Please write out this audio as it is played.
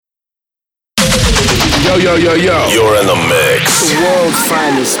Yo. You're in the mix. The world's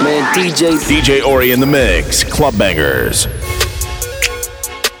finest, man. DJ Orrie in the mix. Club Bangerz.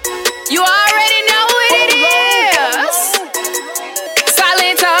 You already know what it is.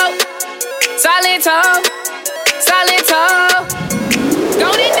 Silento.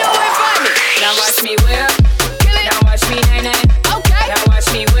 Don't it do it for me? Now watch me whip. Kill it. Now watch me nay. Okay. Now watch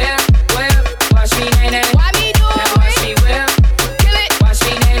me whip. Watch me nay. Why me do it? Now watch me whip. Kill it. Watch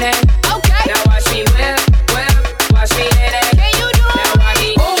me nay. Okay. Now watch me whip. Watch me nay. Can you do it? Now watch me.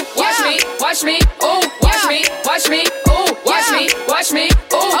 Ooh, watch me. Ooh, watch me. Ooh, watch me.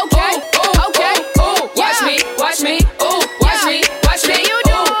 Ooh, okay. Ooh, watch me. Ooh, watch me. Can you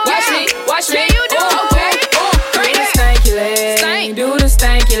do it? Watch me. You do it. Okay. Do the stanky leg. Do the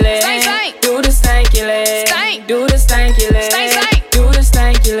stanky leg. Do the stanky leg. Do the stanky leg. Do the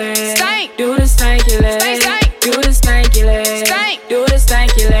stanky leg. Do the stanky leg. Do the stanky leg. Do the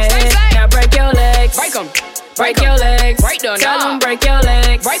stanky leg. Now break your legs. Break your legs. Tell them break your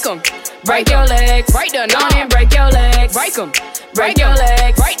legs. Break your legs. Break the knob and break your legs. Break your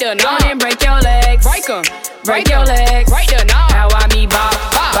legs. Break the knob and break your legs. Break your legs. Break the knob. Now I me bop.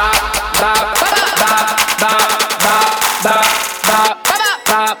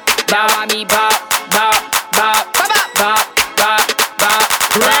 Now I me bop.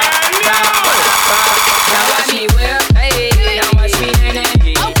 Now watch me whip. Now watch me nay.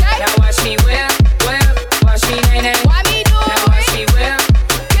 Now watch me whip. Watch me nay. Why me do it? Now watch me whip.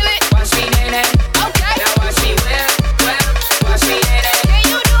 Kill it. Watch me nay. Okay. Now watch me whip. Watch me nay. Can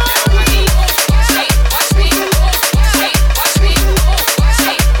you do it? Now watch me. Watch me. Watch me. Okay.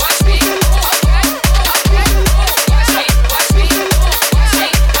 Watch me.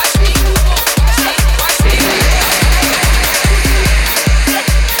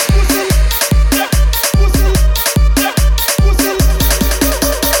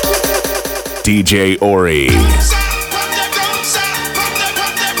 DJ Orrie.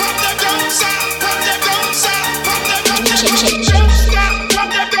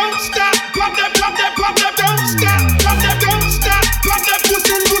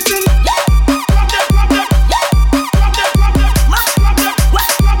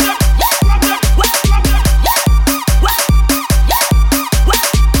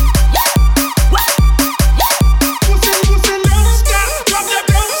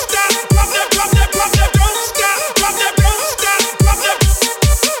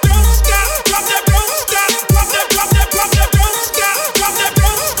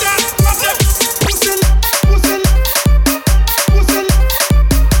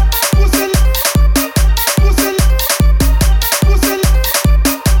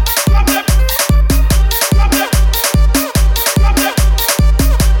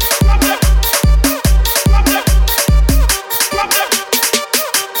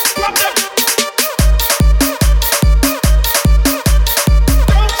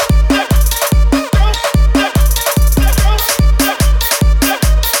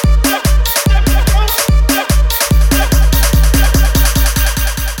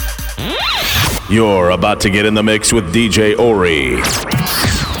 You're about to get in the mix with DJ Orrie,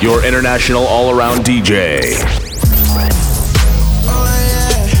 your international all-around DJ.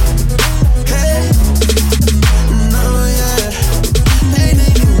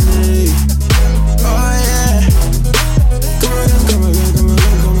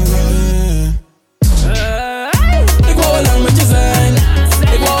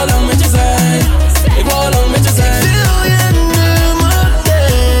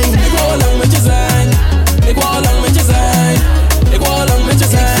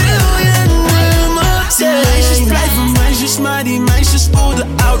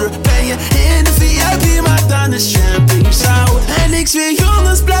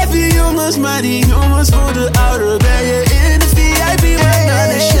 Maar die jongens worden ouder. Ben je in de VIP, maar dan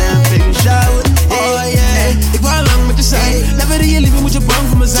de champagne shower. Oh yeah, ik wou lang met je zijn. Never in je liefde moet je bang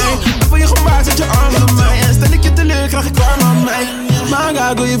voor me zijn. Ik voor je gemaakt, zet je arm door mij. En stel ik je teleur, krijg ik warm aan mij. Maar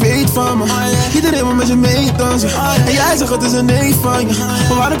Gago, je weet van me. Iedereen wil met je meedansen. En jij zegt het is een nee van je.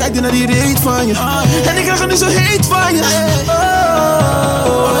 Maar waarom kijk je naar die reet van je? En ik krijg het nu zo heet van je.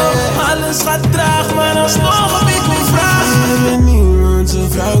 Alles gaat traag, maar alsnog heb ik mijn vraag. Ik ben niemand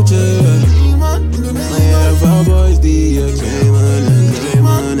zijn vrouwtje. Maar jij hebt wel boys die je claimen en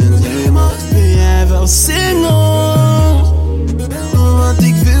claimen en claimen. Ben jij wel single? Want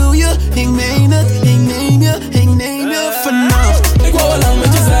ik wil je, ik meen het, ik neem je vannacht. Ik wil lang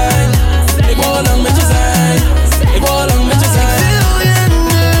met je zijn, ik wil lang met je zijn, ik wil lang met je zijn. Ik wil je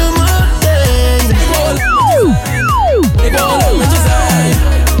nummer 1. Ik wil lang met je zijn,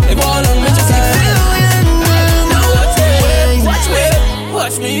 ik wil lang met je zijn. Ik wil je nummer 1. Watch me,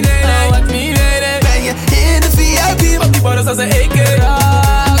 watch me, watch me, watch me. Ben je alles als een EK.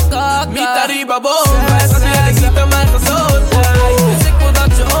 Mita riba boom, wij gaan niet ziet aan mijn gezondheid. Dus ik wil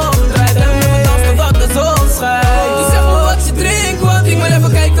dat je omdraait en we dansen totdat de zon schijnt. Dus zeg me wat je drinkt, want ik wil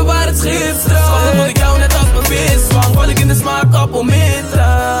even kijken waar het schip stroomt. Schat, moet ik jou net als mijn viswang, val ik in de smaakappel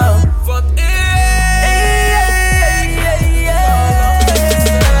middag. Wat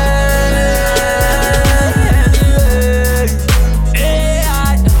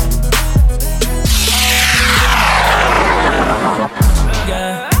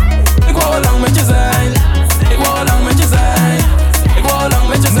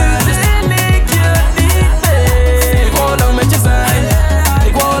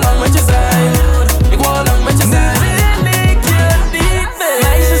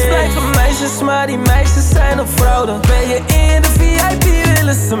maar die meisjes zijn op fraude. Ben je in de VIP,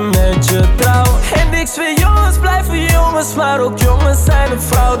 willen ze met je trouwen. En ik zweer jongens blijven jongens, maar ook jongens zijn op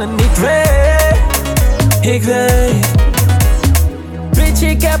fraude. Ik weet bitch,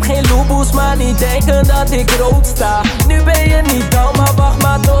 ik heb geen loeboes, maar niet denken dat ik rood sta. Nu ben je niet down, maar wacht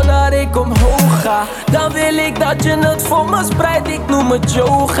maar totdat ik omhoog ga. Dan wil ik dat je het voor me spreidt, ik noem het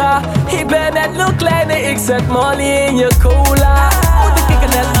yoga. Ik ben net nog kleiner, ik zet money in je cola. Moet ik kicken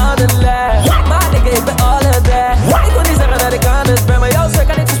net aan de lijn, maar ik ben allebei. Ik wil niet zeggen dat ik anders ben, maar jou zo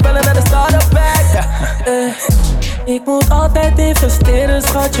kan ik voorspellen naar de start-up back. Ik moet altijd investeren,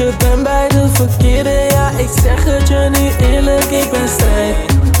 schat, je bent bij de verkeerde. Ja, ik zeg het je nu eerlijk, ik ben strijd.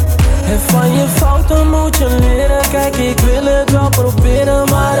 En van je fouten moet je leren. Kijk, ik wil het wel proberen,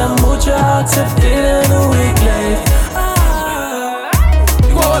 maar dan moet je accepteren hoe ik leef.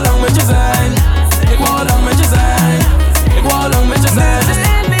 Ik wil al lang met je zijn. Ik wil al lang met je zijn. Ik wil al lang met je zijn. Dus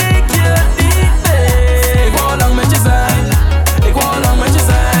neem ik je niet mee. Ik wil al lang met je zijn. Ik wil al lang met je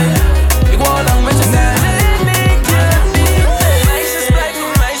zijn. Ik wil al lang met je zijn.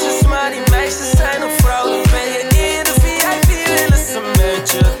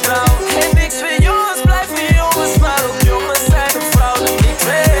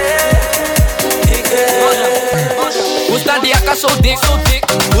 Die akka zo dik, zo dik.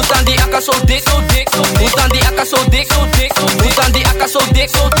 Hoe staan die akka zo dik, zo dik? Hoe staan die akka zo dik, zo dik? Hoe staan die akka zo dik,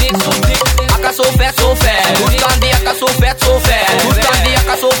 zo dik, zo dik? Akka zo vet, zo vet. Hoe staan die akka zo vet, zo vet? Hoe staan die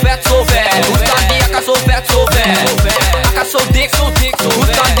akka zo vet, zo vet? Hoe staan die akka zo vet, zo vet? Akka zo dik, zo dik. Hoe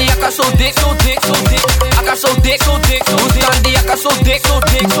staan die akka zo dik, zo dik, zo dik? Akka zo dik, zo dik. Hoe staan die akka zo dik, zo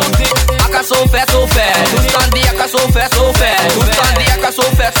dik, zo dik? Akka zo vet, zo vet. Hoe staan die akka zo vet, zo vet? Hoe staan die akka zo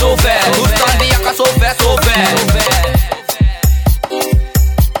vet, zo vet? Hoe staan die akka zo vet, zo vet?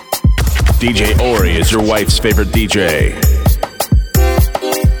 DJ Orrie is your wife's favorite DJ.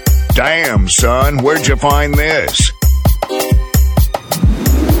 Damn, son, where'd you find this?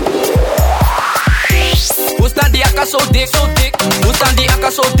 Hoe staan die akka zo dik, zo dik? Hoe staan die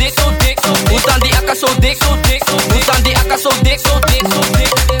akka zo dik, zo dik? Hoe staan die akka zo dik, zo dik? Hoe staan die akka zo dik, zo dik, zo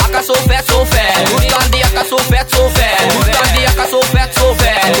dik? Akka zo vet, zo vet. Hoe staan die akka zo vet, zo vet? Hoe staan die akka zo vet, zo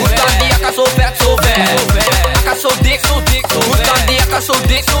vet? Hoe staan die akka zo vet, zo vet? Akka zo dik, zo dik. Hoe staan die akka zo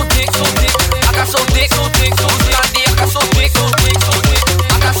dik, zo dik, zo dik? Akka zo dik, zo dik. Hoe staan die akka zo dik, zo dik, zo dik?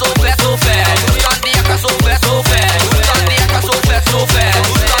 Akka zo vet, zo vet. Hoe staan die akka zo vet, zo vet? Hoe staan die akka zo vet, zo vet?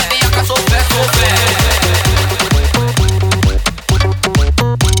 Hoe staan die akka zo vet, zo vet?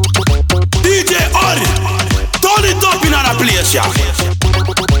 DJ Orrie, turn it up in a place, ja.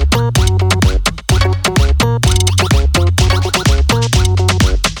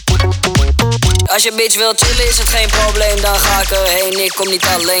 Als je bitch wil chillen is het geen probleem, dan ga ik erheen. Ik kom niet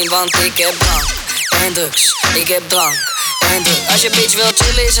alleen, want ik heb drank en drugs. Ik heb drank en drugs. Als je bitch wil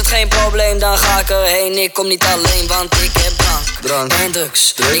chillen is het geen probleem, dan ga ik erheen. Ik kom niet alleen, want ik heb drank en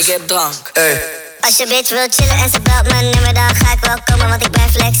drugs. Ik heb drank. Als je bitch wil chillen en ze belt mijn nummer, dan ga ik wel komen, want ik ben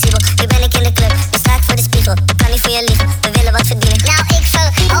flexibel. Nu ben ik in de club, dan sta ik voor de spiegel. Ik kan niet voor je liegen, we willen wat verdienen. Nou, ik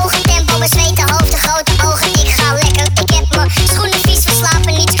verhoog het tempo, mijn zweten hoofd, de grote ogen. Ik ga lekker, ik heb mijn schoenen vies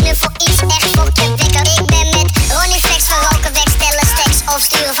verslapen. Niet knuffel, iets echt fokt je wekker. Ik ben met Ronnie Flex, verroken, wegstellen, stacks of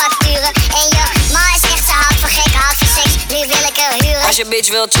sturen facturen. En je ma is echt, ze houdt van gek, houdt van seks, nu wil ik er huren. Als je bitch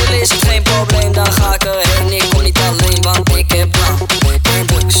wil chillen is het geen probleem, dan ga ik erheen. Ik kom niet alleen, want ik heb drank en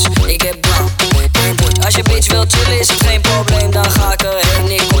drugs. Ik heb drank. Als je bitch wil chillen is het geen probleem, dan ga ik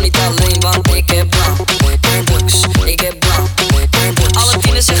erheen. Ik kom niet alleen, want ik heb drank en drugs. Ik heb drank en drugs. Alle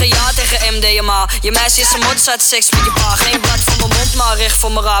vrienden zeggen ja tegen MDMA. Je meisje is een mot, staat seks met je pa. Geen blad van mijn mond, maar recht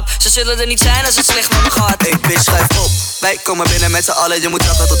voor mijn raap. Ze zullen er niet zijn als het slecht met me gaat. Hey bitch, schrijf op. Wij komen binnen met z'n allen. Je moet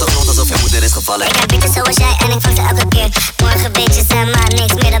trappen tot de grond alsof je moeder is gevallen. Ik heb bitches zoals jij en ik vang ze elke keer. Morgen bitches en maar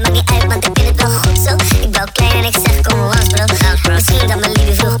niks meer, dat maakt niet uit, want ik vind het wel goed zo. Ik bel klein en ik zeg kom langs bro. Misschien dat mijn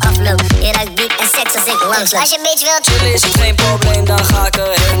liefde vroeg afloopt. Je ruikt diep en seks als ik langs loop. Als je bitch wilt chillen is het geen probleem, dan ga ik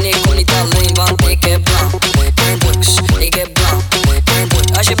erheen. Ik kom niet alleen, want ik heb drank en drugs. Ik heb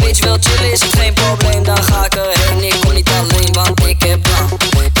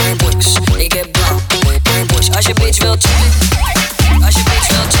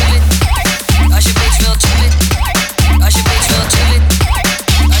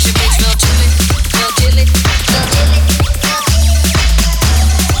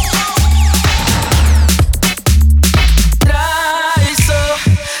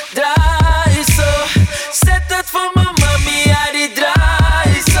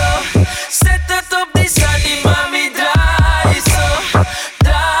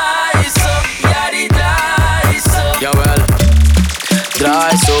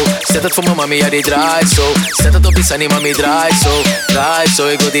zo. Zet het voor mijn mami, ja die draait zo. Zet het op die sunny, mami draait zo. Draait zo,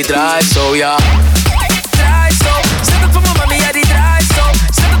 ik wil die draait zo, ja. Draait zo, zet het voor mijn mami, ja die draait zo.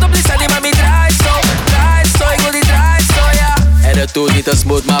 Zet het op die sunny, mami draait zo. Draait zo, ik wil die draait zo, ja. En het doet niet te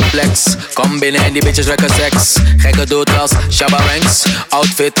smooth, maar flex. Kom binnen en die bitches ruiken seks. Gekke doet als Shabba Ranks.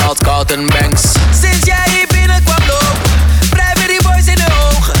 Outfit als Carlton Banks. Sinds jij hier binnenkwam loop, wrijven die boys in de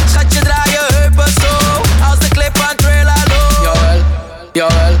ogen. Schatje draai je heupen zo, als de clip van Trailer loopt. Jawel,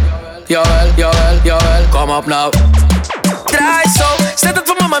 jawel, jawel, jawel, jawel. Kom op nou. Draai zo, zet het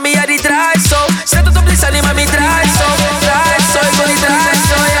voor mijn mami, ja die draait zo. Zet het op die sunny, mami draait zo. Draait zo, ik wil die draait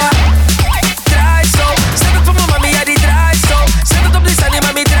zo, ja. Draai zo, zet het voor mijn mami, ja die draait zo. Zet het op die sunny,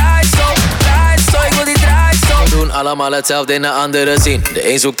 mami draait zo. Draait zo, ik wil die draait zo. We doen allemaal hetzelfde in de andere zien.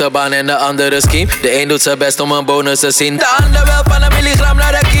 De een zoekt de baan en de andere scheme. De een doet zijn best om een bonus te zien. De ander wel van een milligram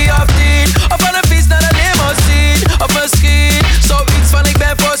naar de key of 10. Of van een fiets naar een limousine. Of misschien zoiets van ik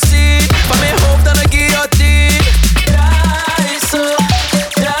ben voorzien. Van mijn hoofd dan een guillotine. Draai zo,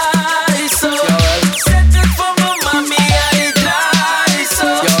 draai zo. Zet het voor mijn mami, ja die draai zo.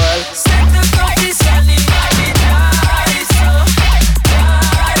 Zet het op die sunny, mami draai zo.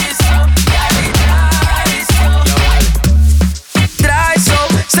 Draai zo, ja die draai zo. Draai zo,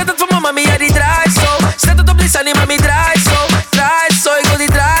 zet het voor mijn mami, ja die draai zo. Zet het op die sunny, mami draai zo. Draai zo, ik wil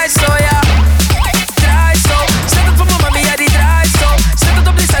die draai zo, ja. Draai zo, zet het voor mijn mami, ja die draai zo. Zet het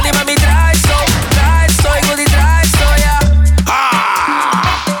op die sunny, mami draai zo. Draai zo, ik wil die draai zo, ja.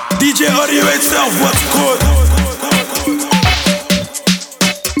 DJ Orrie weet zelf wat goed.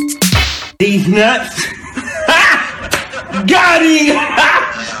 These nuts. Got him.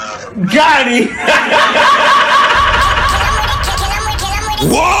 Got him.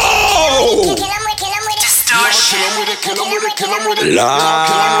 Whoa! Lord.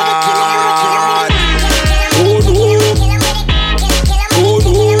 Oh no. Oh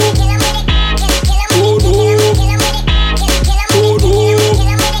no. Oh no. Oh no.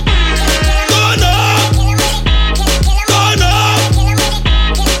 Gonna. Gonna.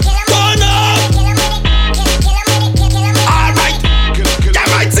 Gonna. Alright. You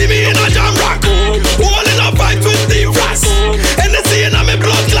might see me in a jam rock. Holding a fight with Steve Ross. And the scene of me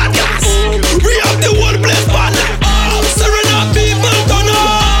blood clot glass. We have the whole place for that. Staring at people don't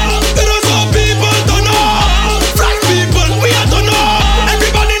know. There are some people don't know. Fresh people we are don't know.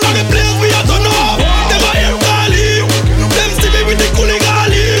 Everybody know the place we are don't know. Them are here Gali. Them see me with the cooling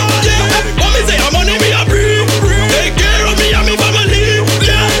Gali. Yeah. What me say I'm money me a breathe. Take care of me and me family.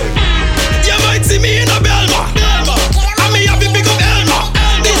 Yeah. You might see me in a Belma. And me have to pick up Elma.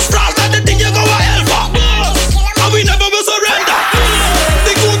 This frost that the thing you go a hell for. And we never will surrender.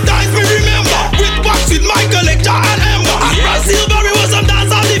 The good times we remember. With box with Michael Lecter and Emma. And Brazil Barry was some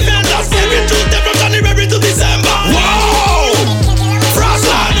dancehall defenders. Every Tuesday from January to December. Wow!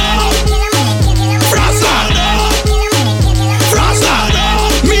 Frostland. Frostland. Frostland.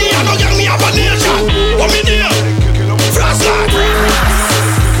 Me and no gang, me have a nation. What me name? Frostland.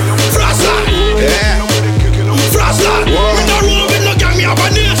 Frostland. Yeah. Frostland. Me no roll with no gang, me have a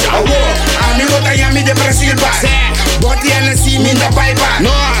nation. Ami go ta yami de Brazil ba. But the NSC me the Bible. No,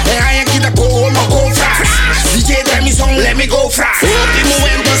 and I ain't get a go home or go fast. DJ try me song, let me go fast. Ti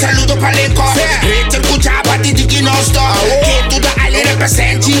momento saludo palenco. Rete escucha bati tiki non stop. Get to the island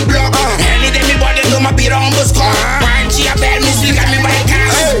represent G-Block. Any day me body do my beat on bus car. Panchi a bell me speak at me by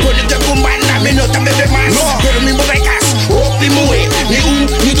cash. Put it to Kumbana, me no tambe be man. Pero mi by cash. Hope me way. Ni un,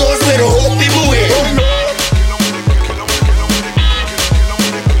 ni dos, pero hope me way.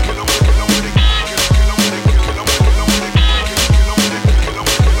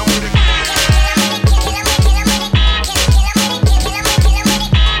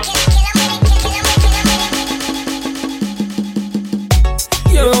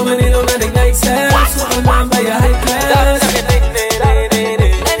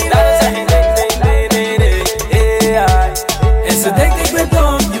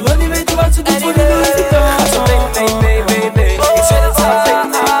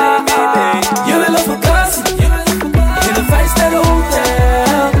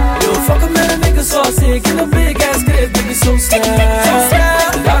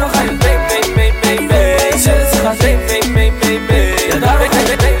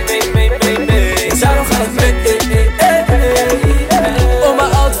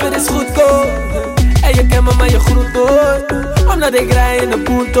 Omdat ik rij in de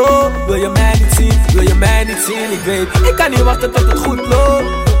punto. Wil je mij niet zien, wil je mij niet zien. Ik weet, ik kan niet wachten tot het goed loopt.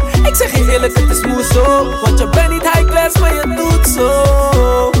 Ik zeg je eerlijk, het is moe zo. Want je bent niet high class, maar je doet zo.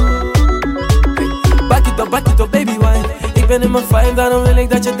 Back it up, baby wine. Ik bent in mijn vibe, daarom wil ik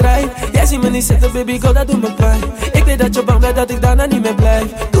dat je draait. Jij ziet me niet zitten, baby girl, dat doet me pijn. Ik weet dat je bang bent dat ik daarna niet meer blijf.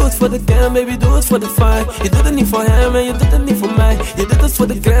 Doe het voor de gram, baby, doe het voor de fine. Je doet het niet voor hem en je doet het niet voor mij. Je doet het voor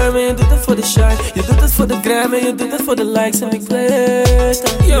de gram en je doet het voor de shine. Je doet het voor de gram en je doet het voor de likes. En ik weet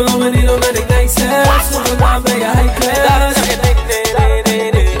dat je wil me niet omdat ik niks heb. Zonder naam ben je high class. Daarom zeg je nee, nee,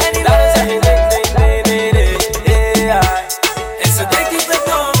 nee, nee, nee. Daarom zeg je nee, nee, nee, nee, nee. En ze denkt ik ben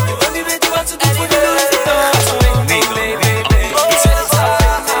dom. Je wil niet weten wat ze doet voor de Louis Vuitton. Nee, nee, nee, nee.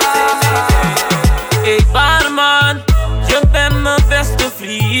 Hey barman, je bent mijn beste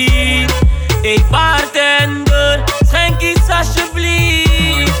vriend. Hey bartender, schenk iets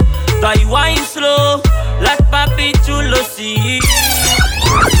alsjeblieft. Bij wine slow, laat papi chulo zien.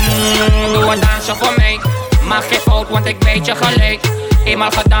 Doe een dansje voor mij. Maak geen fout, want ik weet je gelijk.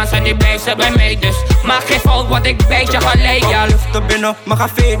 Eenmaal gedanst en die blijft ze bij mij. Dus maak geen fout, want ik weet je gelijk. Ja, lucht er binnen, maar ga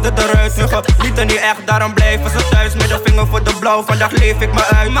veten eruit. Hun genieten niet echt, daarom blijven ze thuis. Met de vinger voor de blauw, vandaag leef ik me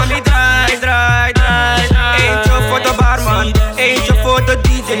uit. Mami draai, draai, draai, draai. Eentje voor de barman, eentje voor de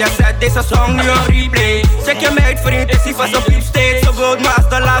DJ. Ja, zet deze song nu op replay. Check je meid vriend, is die vast op piep steeds. Ze wilt me als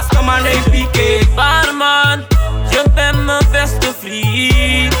de laatste man in PK. Barman, je bent mijn beste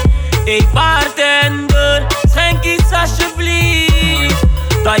vriend. Hey bartender, schenk iets alsjeblieft.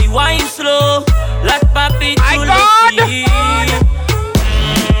 Bij wine slow, laat papi chulo zien.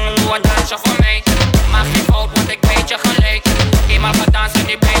 Doe een dansje voor mij. Maak geen fout, want ik weet je gelijk. Eenmaal gedanst en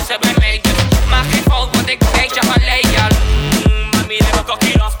die blijft ze bij mij. Dus maak geen fout, want ik weet je gelijk. Ja, mami, neem mijn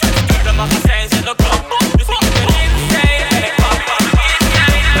kokkie af. Stuur de magazijn, zet de klok. Dus ik moet erin zijn. En ik pak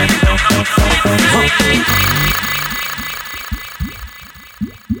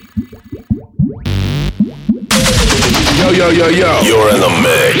Yo. You're in the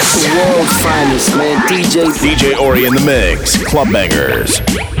mix. The world finest, man. DJ Orrie in the mix. Club Bangerz.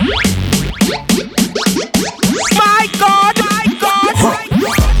 My God, my God.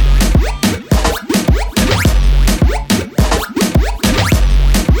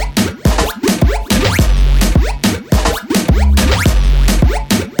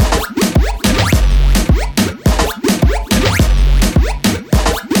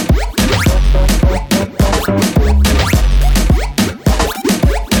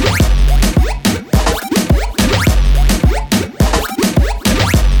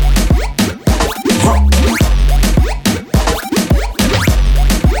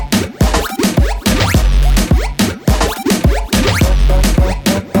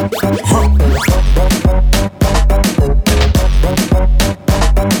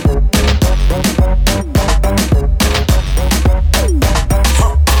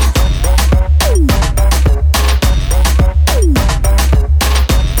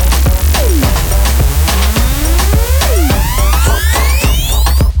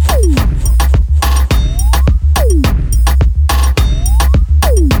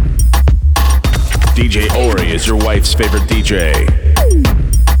 DJ Orrie is your wife's favorite DJ.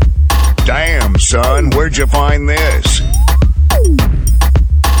 Damn, son, where'd you find this?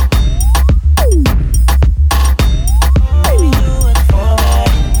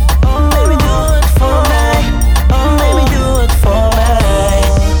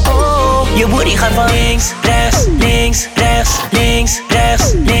 Je booty gaat van links, rechts, links, rechts, links,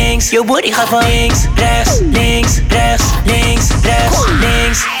 rechts, links. Je booty gaat van links, rechts, links, rechts, links, rechts,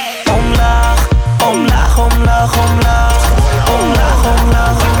 links. Omlaag, omlaag, omlaag, omlaag. Omlaag,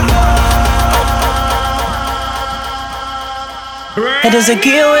 omlaag, omlaag. Het is een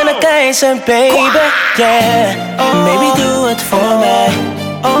kill en een keizer, baby, yeah. Baby, doe het voor mij.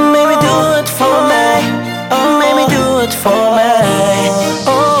 Oh, baby, doe het voor mij. Oh, baby, doe het voor mij.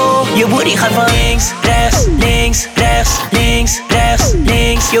 Oh, je booty gaat van links, rechts, links, rechts, links, rechts,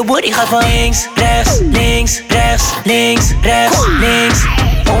 links. Je booty gaat van links, rechts, links, rechts, links, rechts, links.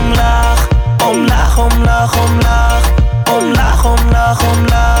 Omlaag, omlaag, omlaag, omlaag. Omlaag, omlaag,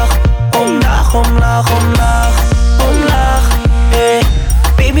 omlaag. Omlaag, omlaag, omlaag. Omlaag, hey.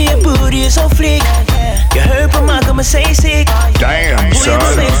 Baby, je booty is zo fliek. Je heupen maken me zeeziek. Damn, son. Hoe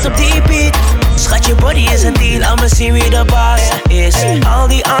je beweegt op die beat. Schat, je body is een deal, laat me zien wie de baas is. Al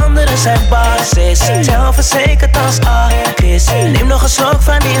die anderen zijn basis. Zelfverzekerd als Chris. Neem nog een slok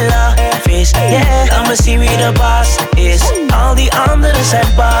van die vis, yeah. Laat me zien wie de baas is. Al die anderen zijn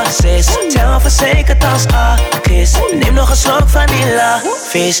basis. Zelfverzekerd als Chris. Neem nog een slok van die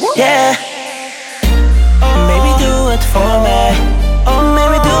vis, yeah. Baby, doe het voor mij. Oh,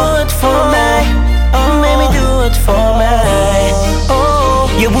 baby, doe het voor mij. Oh, baby, doe het voor mij. Oh,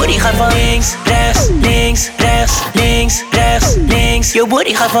 je booty gaat van links, rechts, links, rechts, links, rechts, links. Je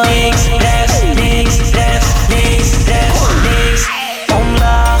booty gaat van links, rechts, links, rechts, links, rechts, links.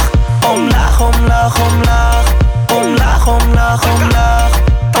 Omlaag, omlaag, omlaag, omlaag. Omlaag, Omlaag, omlaag, omlaag.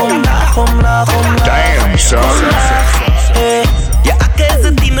 Omlaag, omlaag, omlaag. Damn, son. Je 8 is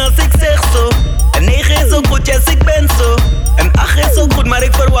een 10 als ik zeg zo. En 9 is ook goed, yes, ik ben zo. En 8 is ook goed, maar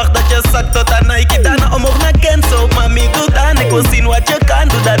ik verwacht dat je zakt tot aan Nike. Daarna omhoog naar Kenzo. Mami, doe aan, ik wil zien wat je kan.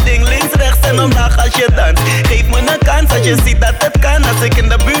 Doe dat ding links, rechts en omlaag als je danst. Geef me een kans als je ziet dat het kan. Als ik in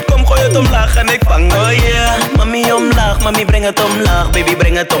de buurt kom, gooi het omlaag en ik vang. Oh yeah, mami omlaag, mami breng het omlaag. Baby,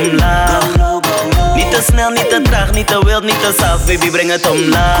 breng het omlaag. Niet te snel, niet te traag, niet te wild, niet te zacht. Baby, breng het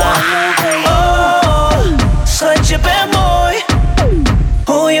omlaag. Oh, schat, je bent mooi.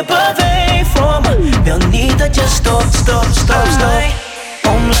 Hoe je beweegt voor me. Wil niet dat je stop. Omlaag,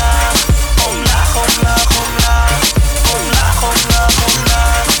 omlaag, omlaag, omlaag. Omlaag, omlaag,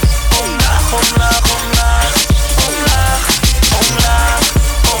 omlaag. Omlaag, omlaag, omlaag. Omlaag, omlaag,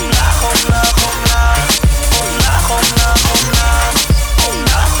 omlaag, omlaag, omlaag. Omlaag, omlaag, omlaag.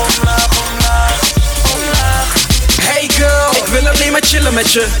 Omlaag, omlaag, omlaag. Omlaag. Hey girl, ik wil alleen maar chillen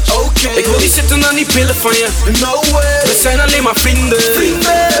met je. Okay. Ik wil niet zitten aan die pillen van je. No way. We zijn alleen maar vrienden.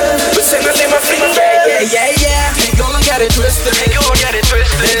 We zijn alleen maar vrienden. Yeah. Hey girl, don't get it twisted. Hey girl, don't get it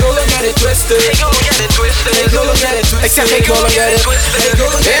twisted. Hey girl, don't get it twisted. Hey girl, don't get it twisted. Hey girl, don't get it twisted. Ik zeg hey girl, don't get it twisted. Hey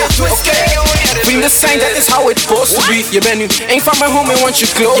girl, don't get it twisted. Okay. Vrienden zijn, that is how it's supposed to be. Je bent nu een van mijn homie, want je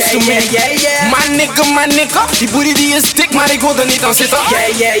close to me. Yeah. My nigga. Die booty die is dik, maar ik wil er niet aan zitten.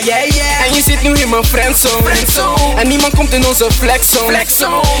 Yeah. En je zit nu in mijn friendzone. En niemand komt in onze flexzone.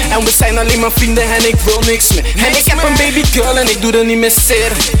 En we zijn alleen maar vrienden en ik wil niks meer. En ik heb een baby girl en ik doe er niet meer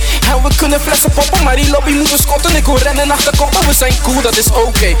zeer. En we kunnen flessen poppen, maar die lobby moeten scotten. Ik wil rennen achter koppen, we zijn cool, dat is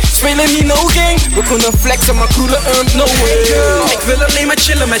oké. Spelen niet no game, we kunnen flexen, maar koelen no way. Ik wil alleen maar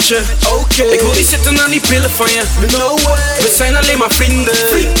chillen met je, oké. Ik wil niet zitten aan die pillen van je, no way. We zijn alleen maar vrienden.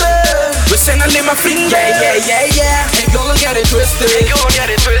 We zijn alleen maar vrienden. Yeah. Hey girl, don't get it twisted. Hey girl, don't get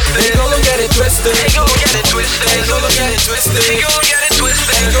it twisted. Hey girl, don't get it twisted. Hey girl, don't get it twisted. Hey girl, don't get it twisted. Hey girl, don't get it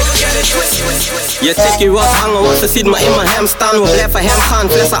twisted. Hey girl, don't get it twisted. Je tikkie was hangen, want ze ziet me in mijn hem staan. We blijven hem gaan,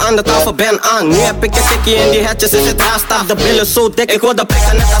 flessen aan de tafel, ben aan. Nu heb ik een tikkie in die hetjes, is het raarstaaf. De billen zo dik, ik wil de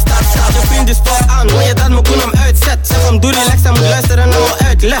prikken net als staat. Je vriend die sport aan, wil je dat mijn koen hem uitzet? Zeg hem doe relax, hij moet luisteren naar mijn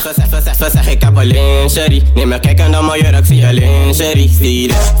uitleg. Ze zeg ik heb een lingerie. Neem me kijken naar mijn jurk, zie je lingerie. Zie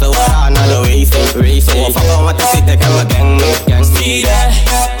je, zo gaan naar de wc. Zo van wat ik zit, ik heb mijn gang mee. Zie je.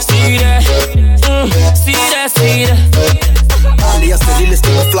 Alias de realist,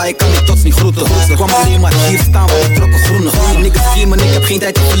 ik ben fly, ik kan die tots niet groeten. Ik kwam alleen maar hier staan, want ik trok een groene. Niggas schiemen, ik heb geen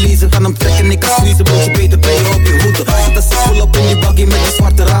tijd te verliezen. Kan hem trekken, ik kan squeezen, broodje beter ben je op je hoede. Want als ik pull up in die buggy met die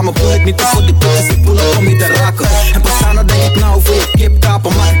zwarte ramen, pull ik niet op voor die putjes, ik pull up om je te raken. En pas aan, dan denk ik nou, voor je kip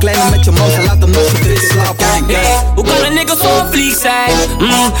kapen. Maak een kleine met je mond en laat hem nog zo dik slapen. Hoe kan een nigga zo'n vlieg zijn?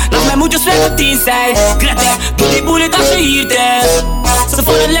 Laat mij moeders weg 10 zijn. Gretten, doe die bullet als je hier bent. Ze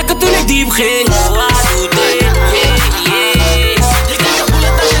vonden lekker toen ik diep ging. Wat doe dit? Je krijgt een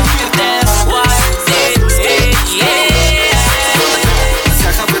bullet als je hier bent. Wat dit?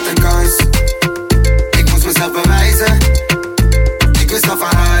 Zij gaf het een kans. Ik moest mezelf bewijzen. Ik wist al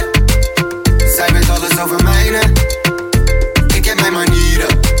van haar. Zij weet alles over mijne. Ik heb mijn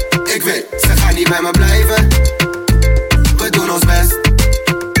manieren. Ik weet, ze gaat niet bij me blijven. We doen ons best.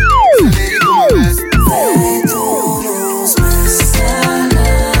 Ik doe mijn best. We doen ons best.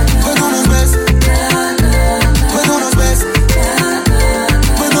 We doen ons best. We doen ons best.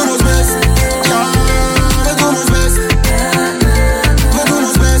 We doen ons best. Ja, we doen ons best. We doen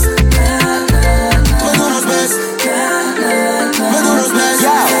ons best. We doen ons best. We doen ons best.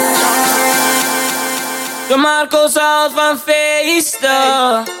 Ja. De Marco's houdt van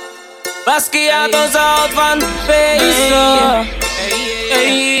feesten. Basquiato's houdt van feesten.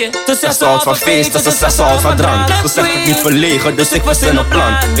 Ze houdt van feesten, ze zegt ze houdt van drank. Ze zegt ik niet verlegen, dus ik verzin een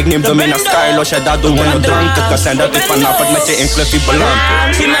plan. Ik neem de mee naar Sky, los jij dat doen we een drank. Het kan zijn dat ik vanavond met je in clubje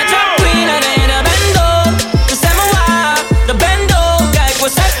beland. Zie met je queen en in de bendo. Ze zijn me waar, de bendo. Kijk we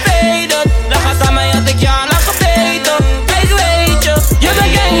zijn faded. Lach als aan mij had ik jou lang gebeten. Kijk weet je, je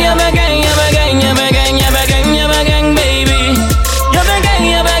bent gang, je bent gang, je bent gang, je bent gang, je bent gang, je bent gang baby. Je bent gang,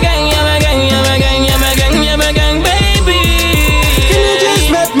 je bent gang, je bent gang, je bent gang, je bent gang, je bent gang baby. Skinny jeans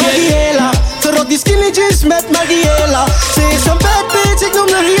met Mariela. Ze rolt die skinny jeans met Mariela. Ze is een bad bitch, ik noem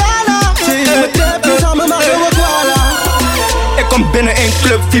haar Rihanna. Ze is mijn trap, dus aan me mag je wat kwala. Ik kom binnen in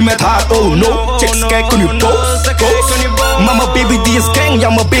club, vie met haar, oh no. Chicks kijken nu boos. Mama baby die is gang, ja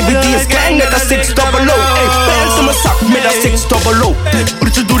mijn baby die is gang. Net als 6 double O. Ey, pants in mijn zak met een 6 double O.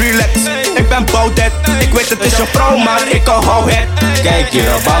 Broertje doe relax, ik ben Baudet. Ik weet het is je vrouw, maar ik hou het. Kijk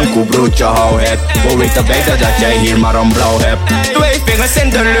hier op banko, broertje hou het. We weten beter dat jij hier maar een blauw hebt. 2 vingers in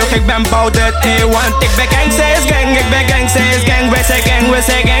de lucht, ik ben Baudet. Ey, want ik ben gang, zij is gang. Ik ben gang, zij is gang. We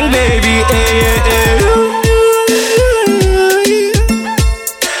zijn gang, baby. Ey, ey, ey.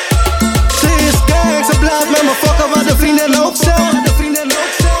 vrienden ook zijn.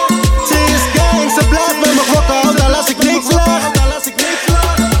 Ze is gang, ze blijft met me gokken, ook al als ik niks laag.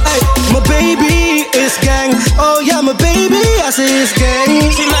 Hey, mijn baby is gang, oh ja, mijn baby, ja, ze is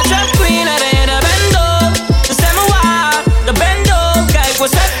gang. She my trap queen, I de bendo. Ze zei me waar, de bendo. Kijk hoe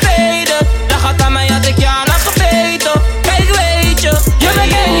zij veden. Dan gaat aan mij, had ik jou nog gebeten. Kijk, weet je, je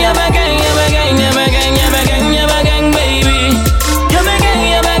bent gang, je bent gang, je bent gang, je bent gang, je bent gang, je bent gang, baby. Je bent gang,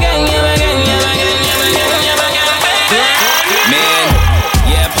 je bent gang, je bent gang, je bent gang, je bent gang, je bent gang, baby. Man,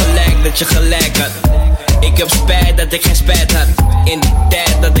 je hebt gelijk dat je gelijk had. Ik heb spijt dat ik geen spijt had. In de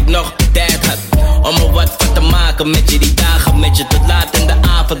tijd dat ik nog tijd had om er wat van te maken met je. Die dagen met je, tot laat in de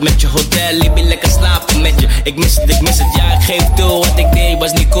avond met je. Hotel, liep je lekker slapen met je. Ik mis het, ja, ik geef toe. Wat ik deed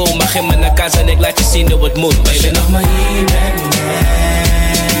was niet cool, maar geef me een kans en ik laat je zien hoe het moet. Was je nog maar hier bij mij?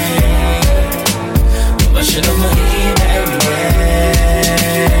 Was je nog maar hier bij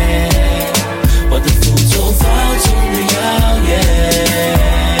mij? Wat het voelt zo fout zonder jou, yeah.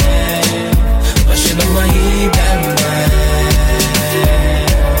 Was je nog maar hier bij mij?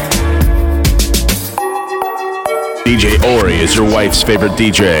 DJ Orrie is your wife's favorite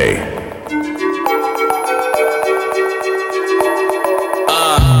DJ.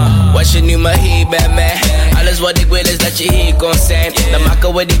 Was je nu maar hier bij mij? Alles wat ik wil is dat je hier kon zijn. Dan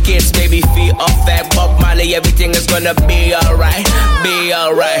maken we die kids, baby, feel of fact. Bob Marley, everything is gonna be alright. Be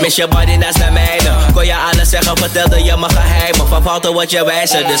alright. Miss je body naast de mijne. Kon je alles zeggen, vertelde je mijn geheimen. Van fouten wat je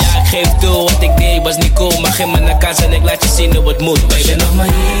wijzen. Dus ja, ik geef toe, wat ik deed was niet cool. Maar geef me een kans en ik laat je zien hoe het moet. Was je nog maar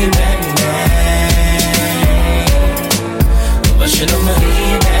hier bij mij? Was je nog maar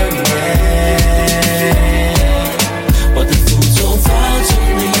hier bij mij? Wat het voelt zo fout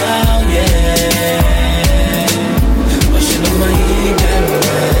zonder jou, yeah. Was je nog maar hier bij mij?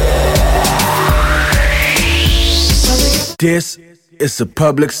 This is a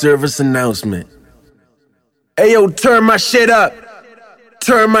public service announcement. Hey yo, turn my shit up.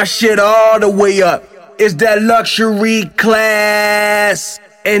 Turn my shit all the way up. It's that luxury class.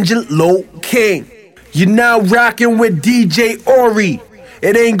 Angelo King. You're now rocking with DJ Orrie.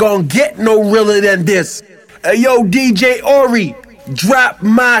 It ain't gonna get no realer than this. Hey yo, DJ Orrie, drop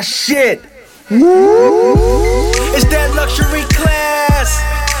my shit. Woo! It's that luxury class.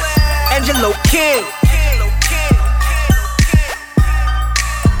 Angelo King.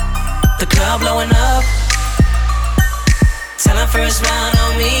 The club blowing up. Tell them first round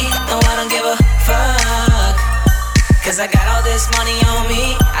on me. No, I don't give a fuck. Cause I got all this money on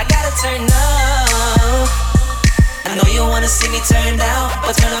me. I gotta turn up. I know you wanna see me turned out,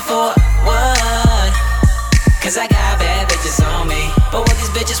 but turn up for what? Cause I got bad bitches on me. But what these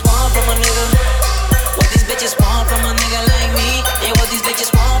bitches want from a nigga? What these bitches want from a nigga like me? Yeah, what these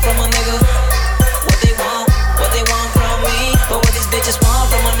bitches want from a nigga? What they want from me? But what these bitches want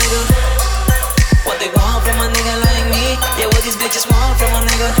from a nigga? What they want from a nigga like me? Yeah, what these bitches want from a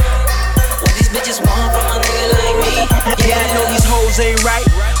nigga? What these bitches want from a nigga like me? Yeah, I know these hoes ain't right.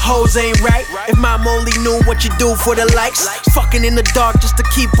 Hoes ain't right. If mom only knew what you do for the likes. Fucking in the dark just to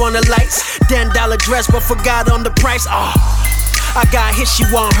keep on the lights. $10 dress but forgot on the price. I got hit, she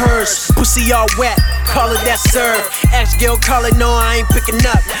want hers. Pussy all wet, call it that serve. Ex-girl call it, no, I ain't picking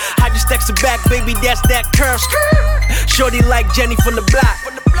up. I just text her back, baby, that's that curve. Shorty like Jenny from the block.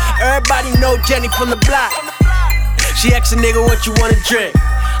 Everybody know Jenny from the block. She asked a nigga what you wanna drink.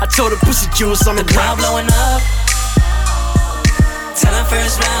 I told her pussy juice on the crowd blowing up. Tell them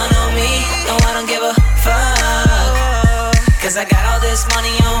first round on me. No, I don't give a fuck. Cause I got all this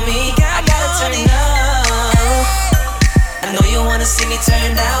money on me. I gotta turn up. I know you wanna see me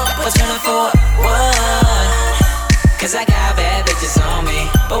turned out, but turn up for what? Cause I got bad bitches on me.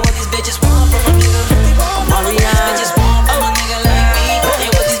 But what these bitches want from a nigga? What these bitches want from a nigga like me?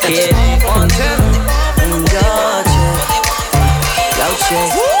 Yeah, what these bitches want from a nigga?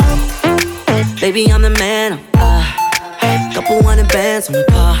 Baby, I'm the man. Couple $100 on the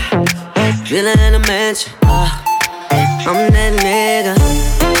car. Villa in a mansion. I'm that nigga.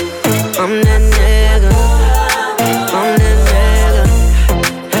 I'm that nigga. I'm that nigga.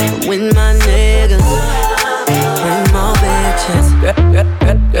 With my niggas. Bring more bitches.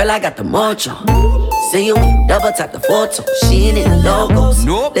 Girl, I got the mojo. See you double tap the photo. She ain't in the logos.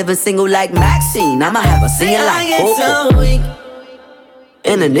 Living single like Maxine. I'ma have a singing like Coco.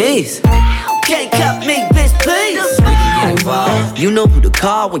 In the knees. Can't cut me, bitch, please. You know who to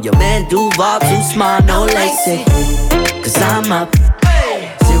call when your man Duval too smart, no lacy. Cause I'm up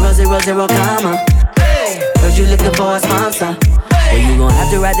 000, comma. Heard you looking for a sponsor. Well, you gon' have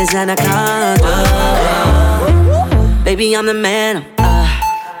to ride this anaconda. Baby, I'm the man.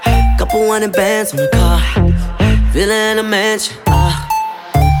 Couple $100 on the car. Villa in a mansion.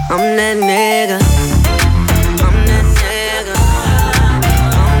 I'm that nigga. I'm that nigga.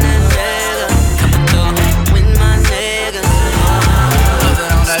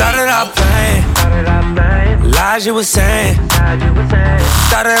 As you were saying,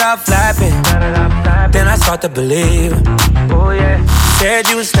 started off laughing, then I start to believe. Oh yeah. Said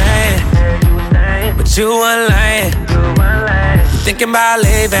you were staying, but you weren't lying. Thinking about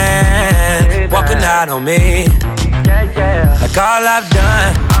leaving, walking out on me. Like all I've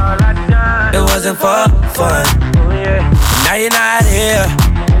done, it wasn't for fun. But now you're not here,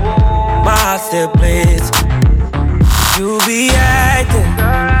 my heart still bleeds. You be acting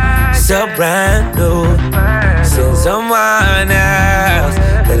so brand new, seeing someone else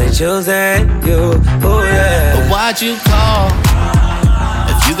that ain't choosing you. Oh yeah. But why'd you call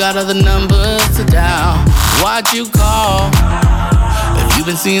if you got other numbers to dial? Why'd you call if you've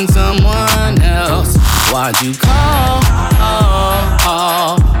been seeing someone else? Why'd you call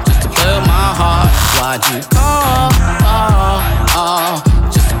just to play with my heart? Why'd you call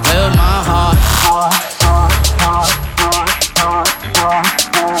just to play with my heart?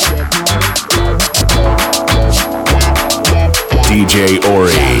 DJ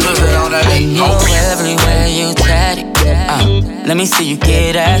Orrie. You know everywhere you tatted. Let me see you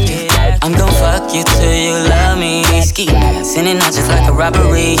get active. I'm gon' fuck you till you love me. Ski dancing and not just like a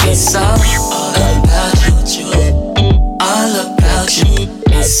robbery. It's all about you, all about you.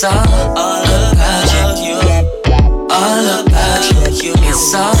 It's all about you, all about you.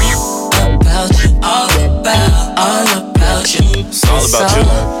 It's all about you, all about you. It's all about you.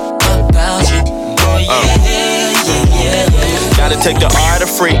 About you. Oh yeah. Gotta take the art of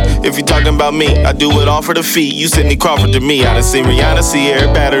free. If you're talking about me, I do it all for the fee. You Sidney Crawford to me. I done seen Rihanna,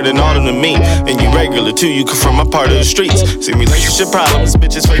 Sierra, better than all of them to me. And you regular too, you come from my part of the streets. See relationship problems,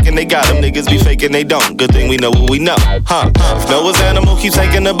 bitches faking they got them. Niggas be faking they don't. Good thing we know what we know, huh? If Noah's animal keeps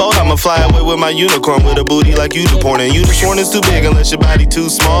taking the boat, I'ma fly away with my unicorn with a booty like you do porn. And unicorn is too big unless your body too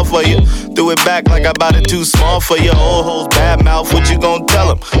small for you. Threw it back like I bought it too small for you. Old hoes bad mouth, what you gon' tell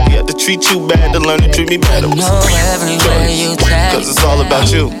them? You have to treat you bad to learn to treat me better. I know everywhere you tag, cause it's all about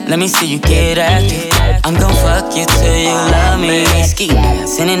you. Let me see you get active. I'm gon' fuck you till you love me. Ski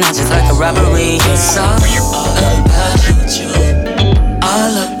dancing and not just like a robbery. It's all about you,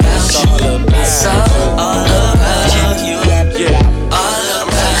 all about you. It's all about you, all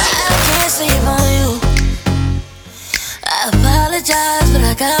about you. I can't sleep on you. I apologize, but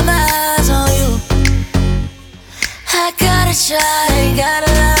I got my eyes on you. I gotta try,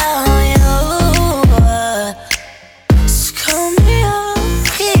 gotta lie on you. So call me up,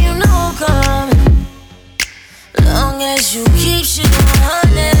 yeah, you know I'm coming. Long as you keep shit running.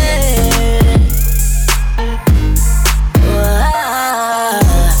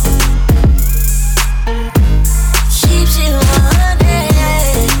 Keep shit running.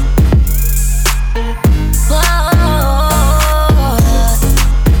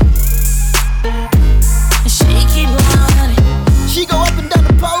 She keep running. She go up and down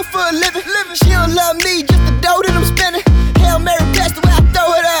the pole for a living. She don't love me, just the dough that I'm spending. Hail Mary, pass the way I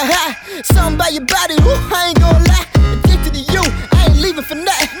throw it up high. Something about your body, ooh, I ain't gon' lie. Addicted to you, I ain't leaving for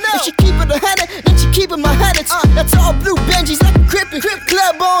nothing. If she keep it 100, then she keep it my hundreds. That's all blue Benjis like a crippin'.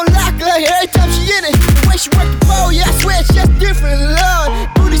 Club on lock, like every time she in it. The way she work the pole, yeah, I swear it's just different,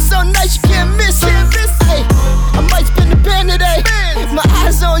 Lord. Booty so nice, you can't miss it. Ay, I might spin the pen today. My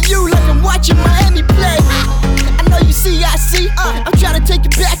eyes on you like I'm watching Miami play. I know you see, I see. I'm trying to take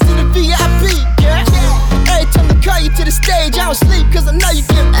you back to the VIP, girl. Every time I call you to the stage, I don't sleep cause I know you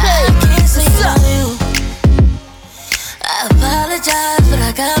get paid. I can't sleep on you. I apologize, but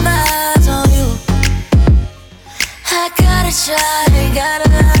I got my eyes on you. I gotta try, gotta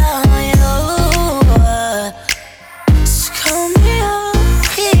lie on you. So call me up,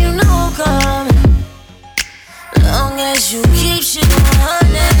 yeah, you know I'm coming. Long as you keep shit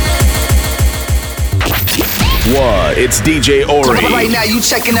running. What? It's DJ Orrie. Right now, you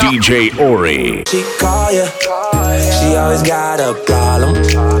checking out DJ Orrie. She call ya, she always got a problem,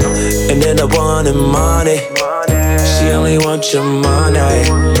 and then the one in money. She only wants your money.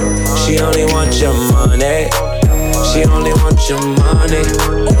 She only wants your money. She only wants your money.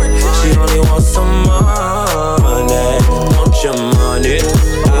 She only wants some money. Want your money.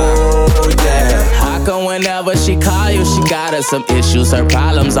 Oh yeah. How come whenever she call you, she got her some issues? Her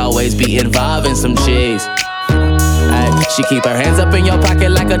problems always be involving some cheese. She keep her hands up in your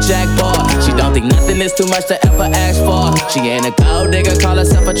pocket like a jackpot. She don't think nothing is too much to ever ask for. She ain't a gold digger, call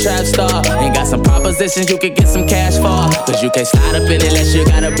herself a trap star. Ain't got some propositions you could get some cash for. Cause you can't slide up in it unless you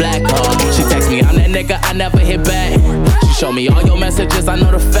got a black card. She text me, I'm that nigga, I never hit back. She show me all your messages, I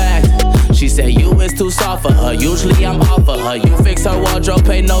know the fact. She said you is too soft for her, usually I'm off for her. You fix her wardrobe,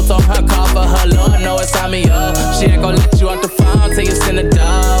 pay notes on her, call for her. Lord know it's on me up. She ain't gon' let you off the phone till you send the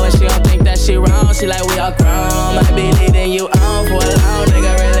dough. And she don't think that she wrong, she like we all grown. Might be leading you on for a long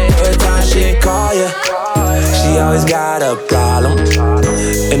nigga, really. Every time she call ya, she always got a problem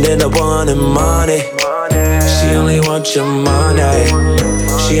and end up wanting money. She only wants your money.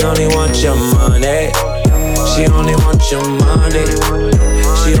 She only wants your money. She only wants your money.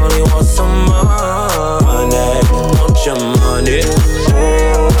 She only wants some money. Want your money.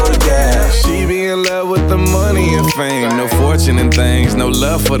 Oh yeah. She be in love with the money and fame. No fortune and things. No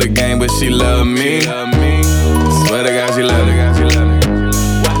love for the game, but she love me. Swear to God, she love me.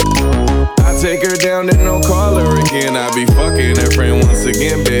 I take her down, then don't call her again. I be fucking her friend once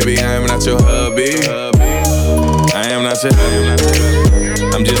again, baby. I am not your hubby. I am not your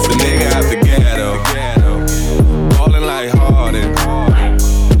hubby. I'm just a nigga out the ghetto. Ballin' like Harden.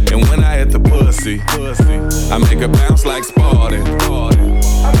 And when I hit the pussy, I make her bounce like Spartan.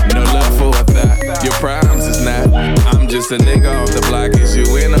 No love for a thought. Your problems is not. I'm just a nigga off the block. Is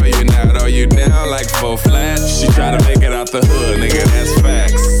you in or you not? Are you down like 4 flat? She try to make it out the hood, nigga, that's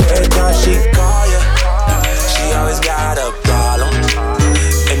facts. Every time she call ya, she always got a problem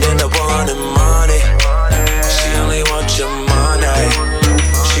and end up wanting money. She only wants your money.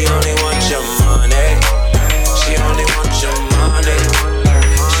 She only wants your money. She only wants your money.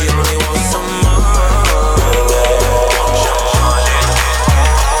 She only wants some money.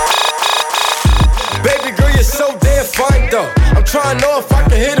 Baby girl, you're so damn fine though. I'm trying to know if I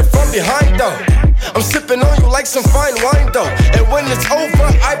can hit it from behind though. I'm sipping on you like some fine wine though. And when it's over,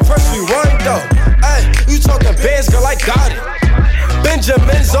 I press rewind though. Ay, you talking bands, girl, I got it.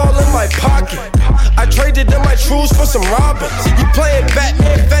 Benjamin's all in my pocket. I traded in my trues for some robbers. You playing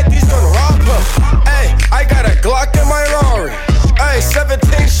Batman, Fetty's gonna rob him. Ay, I got a Glock in my Orrie. Ay,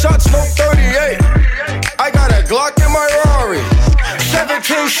 17 shots, no 38. I got a Glock in my Orrie.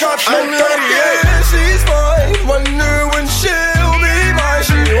 17 shots, no 38. She's mine, wonder when she'll be mine.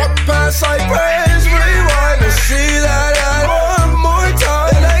 She walk past like praise, rewind and see that one more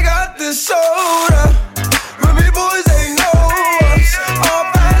time. And I got this soda. Remy boys, they know us. All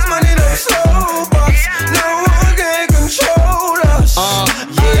fast money, no slow bucks. No one can control us.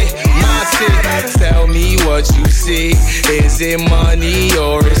 Yeah, my city. Tell me what you see. Is it money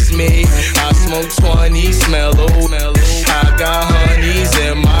or it's me? I smoke 20, smell old. I got honeys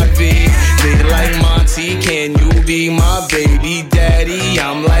in my V. They like Monty, can you be my baby daddy?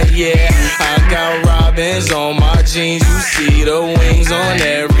 I'm like, yeah. I got robins on my jeans. You see the wings on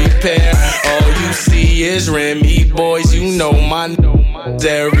every pair. All you see is Remy boys. You know my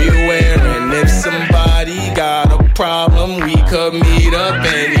everywhere. And if somebody got a problem, we could meet up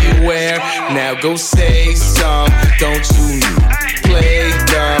anywhere. Now go say some. Don't you play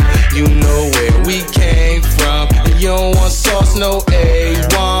dumb? You know where we came from. You don't want sauce, no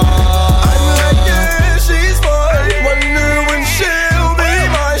A1. I'm like, yeah, she's mine. Wonder when she'll be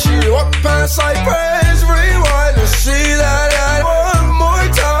mine. She walk past like praise, rewind and see that one more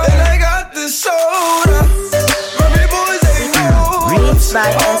time. And I got this soda. Remy boys, they know. Reach by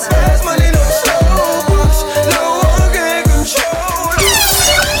all fast money, no slow bucks. No one can control us.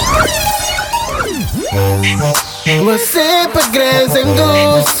 Você pra grandes en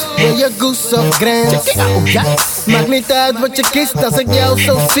goose. Wil je goose of grens? Maakt niet uit wat je kiest als ik jou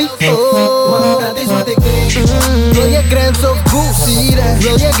zo zie. Oh, dat is wat ik denk. Wil je grens of goose?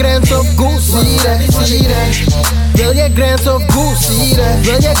 Wil je grens of goose? Wil je grens of goose?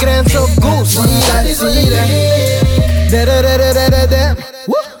 Wil je grens of goose?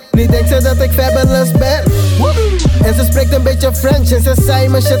 Niet denkt ze dat ik fabulous ben. En ze spreekt een beetje French en ze zei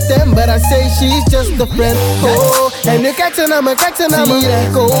me je tem. But I say she's just a friend. Oh, en nu kijkt ze naar me.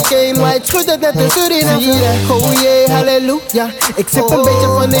 Cocaine white, schud het net een Suriname. Oh yeah, halleluja. Ik sip een beetje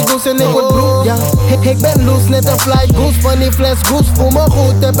van die goose en ik word broek, ja. Ik ben loose, net een fly goose. Van die fles goose, voel me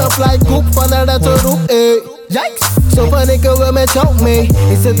goed. Heb een fly koep, van dat ze roep, ey. Yikes, zo van ik wil met jou mee.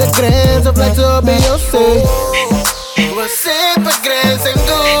 Is het de grens of lijkt ze op Beyoncé? We sippen grens en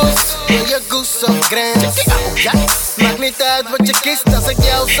goose. Wil je goose of grens? Maakt niet uit wat je kiest als ik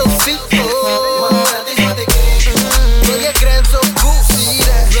jou zo zie. Oh, dat is wat ik denk. Wil je grens of goose?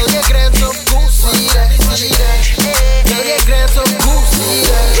 Wil je grens of goose? Wil je grens of goose?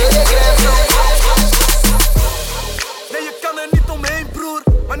 Wil je grens of goose? Nee, je kan er niet omheen, broer.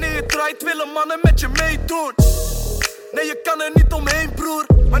 Wanneer je draait, willen mannen met je meedoen. Nee, je kan er niet omheen, broer.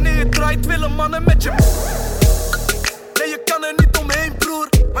 Wanneer je draait, willen mannen met je meedoen. Nee, je kan er niet omheen, broer.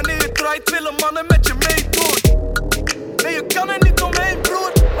 Wanneer je draait, willen mannen met je meedoen. Nee, je kan er niet omheen,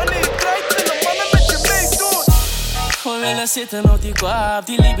 broer. Wanneer je draait, willen mannen met je meedoen. We willen zitten op die kwaad.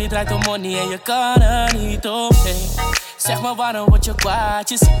 Die Libby draait om money en je kan er niet omheen. Zeg maar waarom word je kwaad?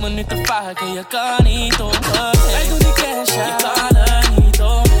 Je ziet me nu te vaak en je kan niet omheen. Wij doen die crash, ja. Je kan er niet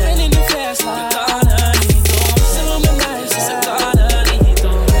omheen. En in die Vesla, je kan er niet omheen. Ze wil me nice, ze kan er niet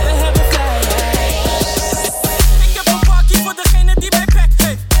omheen. We hebben vrijheid.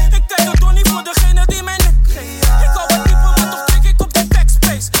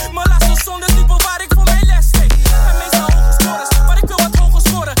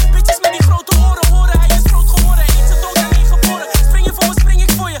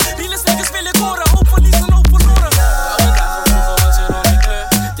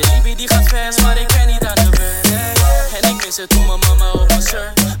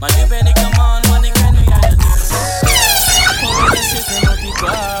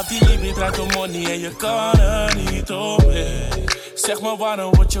 money en je kan er niet omheen. Zeg me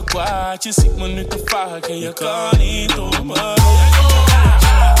waarom word je kwaad, je ziet me nu te vaak en je kan niet omheen.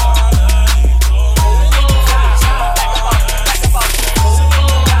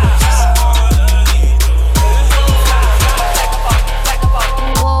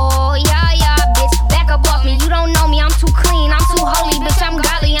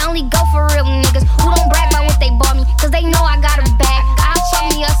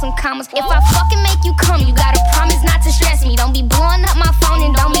 If I fucking make you come, you gotta promise not to stress me. Don't be blowing up my phone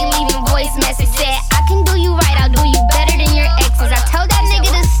and don't be leaving voice messages. Said I can do you right, I'll do you better than your exes. I told that nigga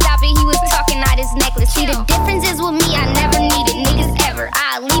to stop it, he was talking out his necklace. See, the difference is with me, I never needed niggas ever.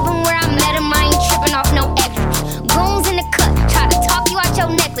 I leave him where I met him, I ain't tripping off no extras. Goons in the cut, try to talk you out your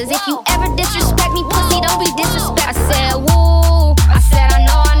necklace. If you ever disrespect me, pussy, don't be disrespect. I said, woo, I said, I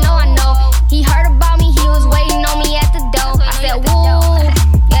know. He heard about me, he was waiting on me at the door. I said, woo.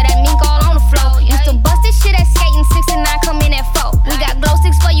 Shit at skating 6 and 9 come in at 4. We got glow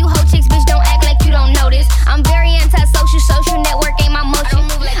sticks for you hoe chicks, bitch, don't act like you don't notice. I'm very anti-social, social network ain't my motion.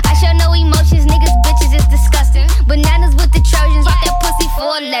 I show no emotions, niggas, bitches, it's disgusting. Bananas with the Trojans, like that pussy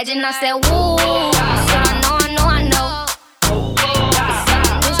for a legend. I said, woo, I said, I know.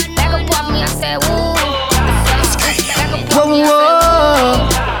 Back up off me, I said, woo.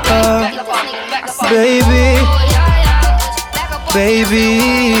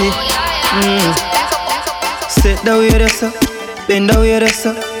 Baby. Sit down with us up, bend down with us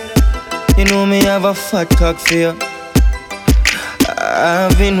up. You know me have a fat cock for you.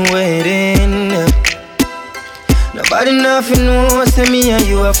 I've been waiting. Nobody nothing know, say me and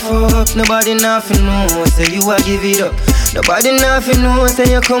you a fuck. Nobody nothing know, say you a give it up. Nobody nothing know, say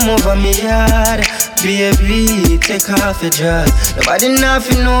you come over me yard. Baby, take off your dress. Nobody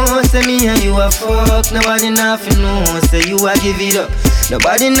nothing know, say me and you a fuck. Nobody nothing know, say you a give it up.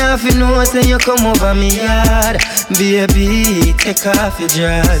 Nobody nothing know, say you come over me yard. Baby, take off your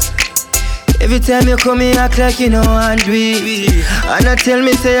dress. Every time you come in, act like you know and do it. And I tell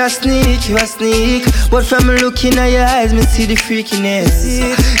me, say you a sneak. But from looking at your eyes, me see the freakiness.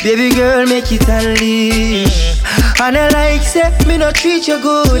 Baby girl, make it unleash. And I like, say, me no treat you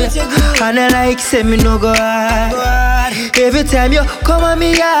good. And I like, say, me no go hard. Every time you come on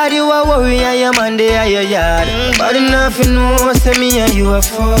me yard, you a worry and your man they are your yard. Nobody nothing know, say me and you a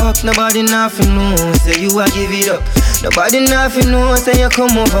fuck. Nobody nothing know, say you a give it up. Nobody nothing know, say you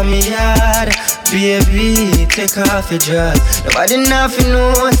come over me yard. Baby, take off your dress. Nobody nothing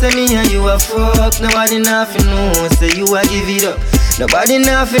know, say me and you a fuck. Nobody nothing know, say you a give it up. Nobody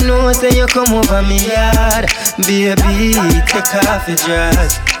nothing know, say you come over me yard. Baby, take off your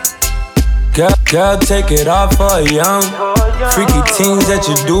dress. Girl, take it off for a young. Freaky things that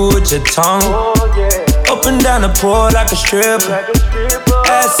you do with your tongue. Up and down the pole like a stripper.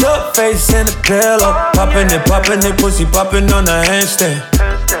 Ass up, face in the pillow. Poppin' it, pussy poppin' on the handstand.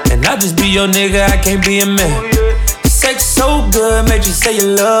 And I just be your nigga, I can't be a man. Sex so good, made you say you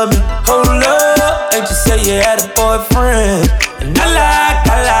love me. Hold up, ain't you say you had a boyfriend. And I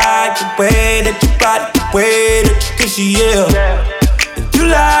like the way that you body, the way that you kiss you, yeah. You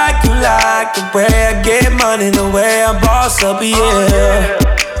like the way I get money, the way I boss up, yeah.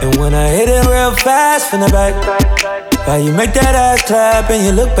 And when I hit it real fast from the back, why you make that ass clap and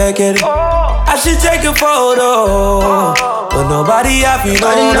you look back at it? I should take a photo, but nobody happy, no.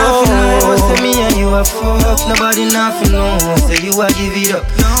 Nobody nothing know, say me and you a fuck. Nobody nothing know, say you a give it up.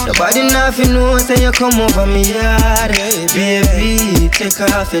 Nobody nothing know, say you come over me yard. Baby, take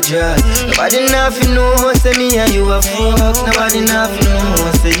off your dress. Nobody nothing know, say me and you a fuck. Nobody nothing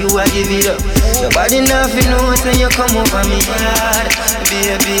know, say you a give it up. Nobody nothing know, say you come over me yard.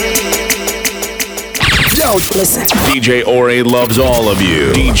 Baby. Yo, listen. DJ Orrie loves all of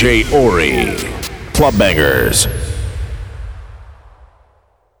you. DJ Orrie. Club Bangerz.